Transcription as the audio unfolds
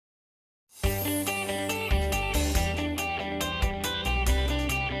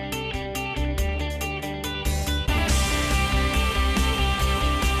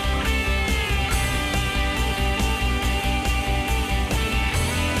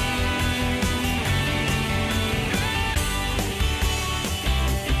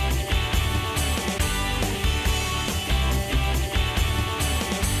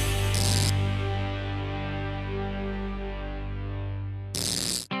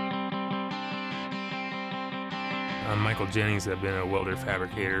I'm Michael Jennings. I've been a welder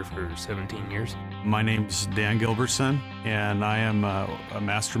fabricator for 17 years. My name's Dan Gilbertson, and I am a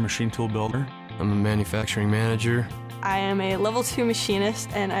master machine tool builder. I'm a manufacturing manager. I am a level 2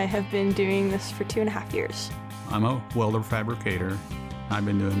 machinist, and I have been doing this for 2.5 years. I'm a welder fabricator. I've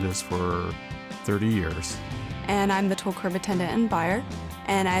been doing this for 30 years. And I'm the tool curb attendant and buyer,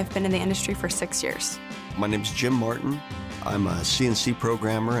 and I've been in the industry for 6 years. My name's Jim Martin. I'm a CNC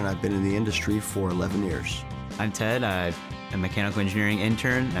programmer, and I've been in the industry for 11 years. I'm Ted. I'm a mechanical engineering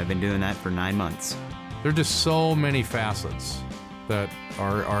intern. I've been doing that for 9 months. There are just so many facets that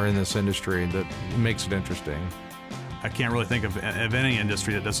are in this industry that makes it interesting. I can't really think of any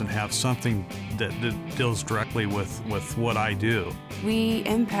industry that doesn't have something that deals directly with what I do. We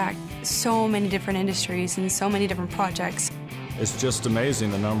impact so many different industries and so many different projects. It's just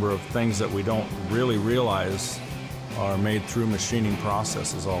amazing the number of things that we don't really realize are made through machining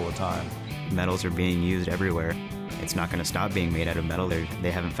processes all the time. Metals are being used everywhere. It's not going to stop being made out of metal.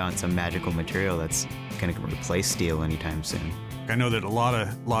 They haven't found some magical material that's going to replace steel anytime soon. I know that a lot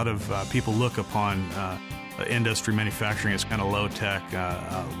of people look upon industry manufacturing as kind of low-tech,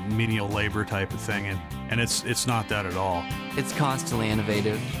 menial labor type of thing, and it's not that at all. It's constantly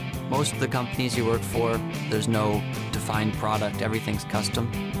innovative. Most of the companies you work for, there's no defined product. Everything's custom.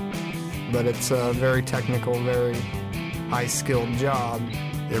 But it's a very technical, very high-skilled job.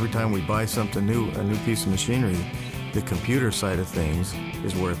 Every time we buy something new, a new piece of machinery, the computer side of things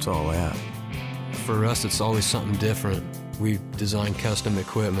is where it's all at. For us, it's always something different. We design custom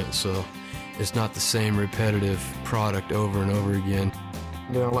equipment, so it's not the same repetitive product over and over again.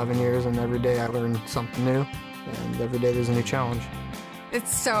 I'm doing 11 years, and every day I learn something new, and every day there's a new challenge.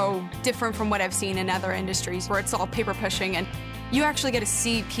 It's so different from what I've seen in other industries where it's all paper pushing, and you actually get to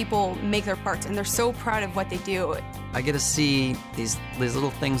see people make their parts, and they're so proud of what they do. I get to see these little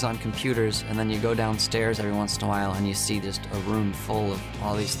things on computers, and then you go downstairs every once in a while and you see just a room full of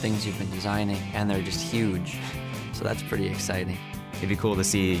all these things you've been designing, and they're just huge. So that's pretty exciting. It'd be cool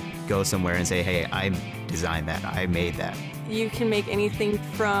to go somewhere and say, hey, I designed that, I made that. You can make anything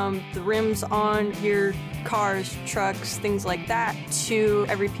from the rims on your cars, trucks, things like that, to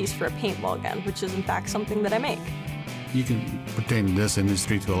every piece for a paintball gun, which is in fact something that I make. You can pertain this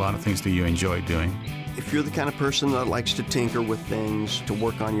industry to a lot of things that you enjoy doing. If you're the kind of person that likes to tinker with things, to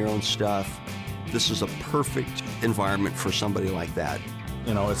work on your own stuff, this is a perfect environment for somebody like that.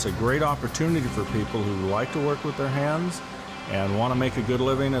 You know, it's a great opportunity for people who like to work with their hands and want to make a good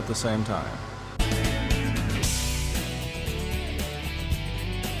living at the same time.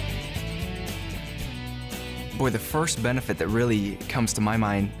 Boy, the first benefit that really comes to my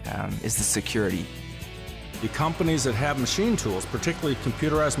mind is the security. The companies that have machine tools, particularly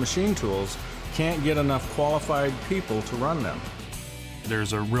computerized machine tools, can't get enough qualified people to run them.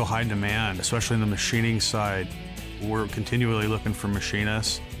 There's a real high demand, especially in the machining side. We're continually looking for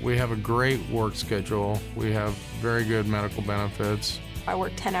machinists. We have a great work schedule. We have very good medical benefits. I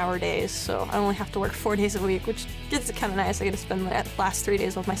work 10-hour days, so I only have to work 4 days a week, which gets kind of nice. I get to spend the last 3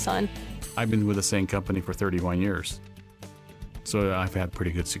 days with my son. I've been with the same company for 31 years, so I've had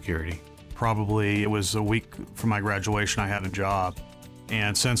pretty good security. Probably it was a week from my graduation I had a job,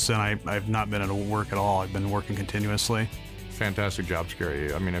 and since then I've not been at work at all. I've been working continuously. Fantastic job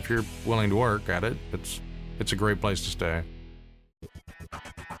security. I mean, if you're willing to work at it, it's a great place to stay.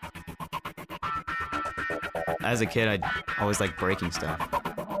 As a kid, I always liked breaking stuff.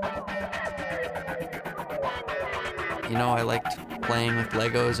 You know, I liked playing with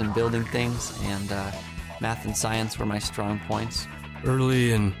Legos and building things, and math and science were my strong points.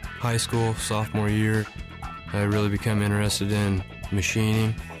 Early in high school, sophomore year, I really became interested in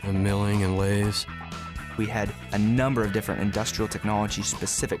machining and milling and lathes. We had a number of different industrial technology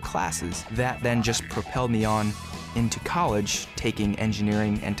specific classes that then just propelled me on into college taking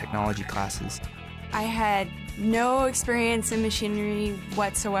engineering and technology classes. I had no experience in machinery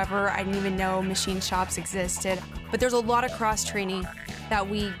whatsoever. I didn't even know machine shops existed. But there's a lot of cross-training that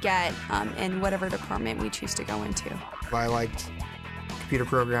we get in whatever department we choose to go into. I liked computer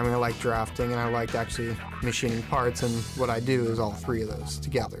programming, I liked drafting, and I liked actually machining parts, and what I do is all three of those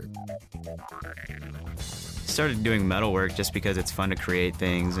together. Started doing metal work just because it's fun to create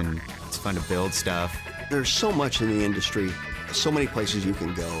things and it's fun to build stuff. There's so much in the industry, so many places you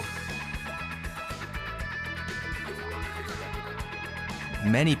can go.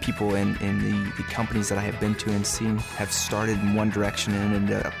 Many people in the companies that I have been to and seen have started in one direction and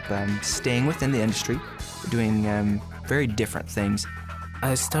ended up staying within the industry, doing very different things.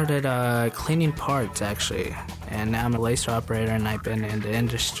 I started cleaning parts, actually, and now I'm a laser operator, and I've been in the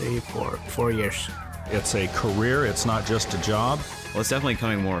industry for 4 years. It's a career, it's not just a job. Well, it's definitely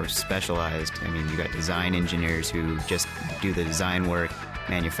becoming more specialized. I mean, you got design engineers who just do the design work,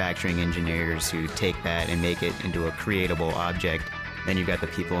 manufacturing engineers who take that and make it into a creatable object. Then you've got the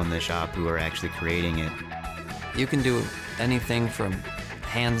people in the shop who are actually creating it. You can do anything from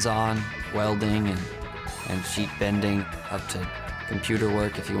hands-on welding and sheet bending up to computer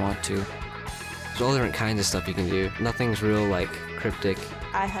work if you want to. There's all different kinds of stuff you can do. Nothing's real, like, cryptic.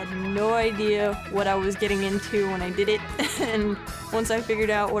 I had no idea what I was getting into when I did it, and once I figured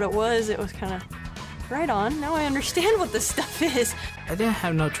out what it was kind of, right on, now I understand what this stuff is. I didn't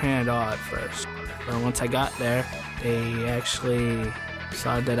have no training at all at first, but once I got there, they actually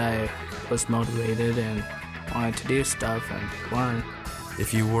saw that I was motivated and wanted to do stuff and learn.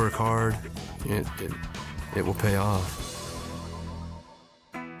 If you work hard, it will pay off.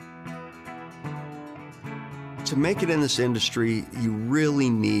 To make it in this industry, you really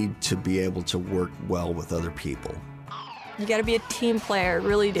need to be able to work well with other people. You gotta be a team player,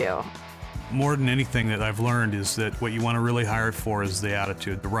 really do. More than anything that I've learned is that what you want to really hire for is the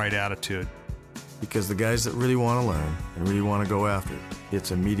attitude, the right attitude. Because the guys that really want to learn and really want to go after it,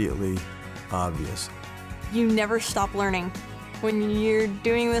 it's immediately obvious. You never stop learning. When you're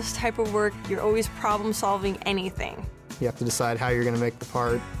doing this type of work, you're always problem solving anything. You have to decide how you're going to make the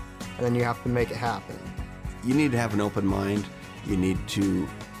part, and then you have to make it happen. You need to have an open mind. You need to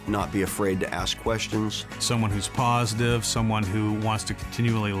not be afraid to ask questions. Someone who's positive, someone who wants to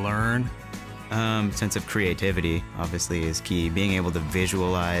continually learn. Sense of creativity, obviously, is key. Being able to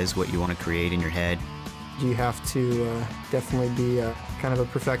visualize what you want to create in your head. You have to definitely be kind of a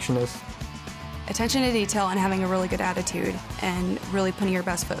perfectionist. Attention to detail and having a really good attitude and really putting your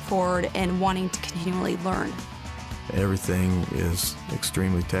best foot forward and wanting to continually learn. Everything is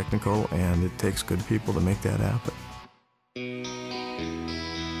extremely technical, and it takes good people to make that happen.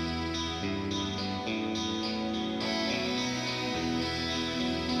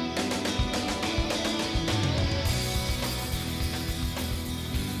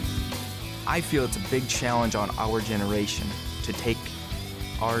 I feel it's a big challenge on our generation to take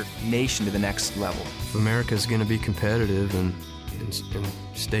our nation to the next level. If America's going to be competitive and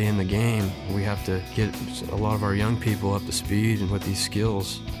stay in the game, we have to get a lot of our young people up to speed and with these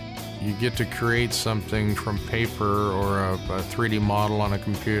skills. You get to create something from paper or a 3D model on a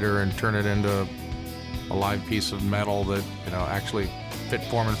computer and turn it into a live piece of metal that, actually fit,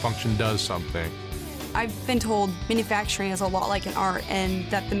 form, and function does something. I've been told manufacturing is a lot like an art and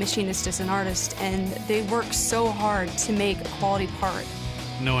that the machinist is an artist and they work so hard to make a quality part.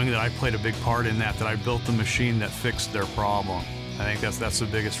 Knowing that I played a big part in that I built the machine that fixed their problem. I think that's the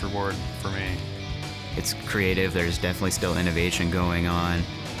biggest reward for me. It's creative. There's definitely still innovation going on.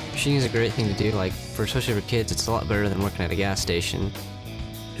 Machining is a great thing to do. Especially for kids, it's a lot better than working at a gas station.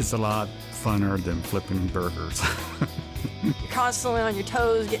 It's a lot funner than flipping burgers. You're constantly on your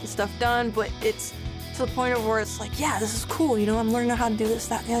toes getting stuff done, but it's to the point of where it's like, yeah, this is cool. I'm learning how to do this,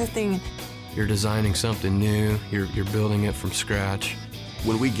 that, and the other thing. You're designing something new. You're building it from scratch.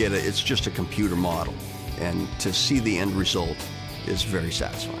 When we get it, it's just a computer model, and to see the end result is very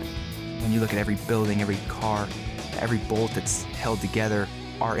satisfying. When you look at every building, every car, every bolt that's held together,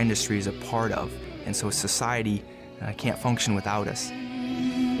 our industry is a part of, and so society can't function without us.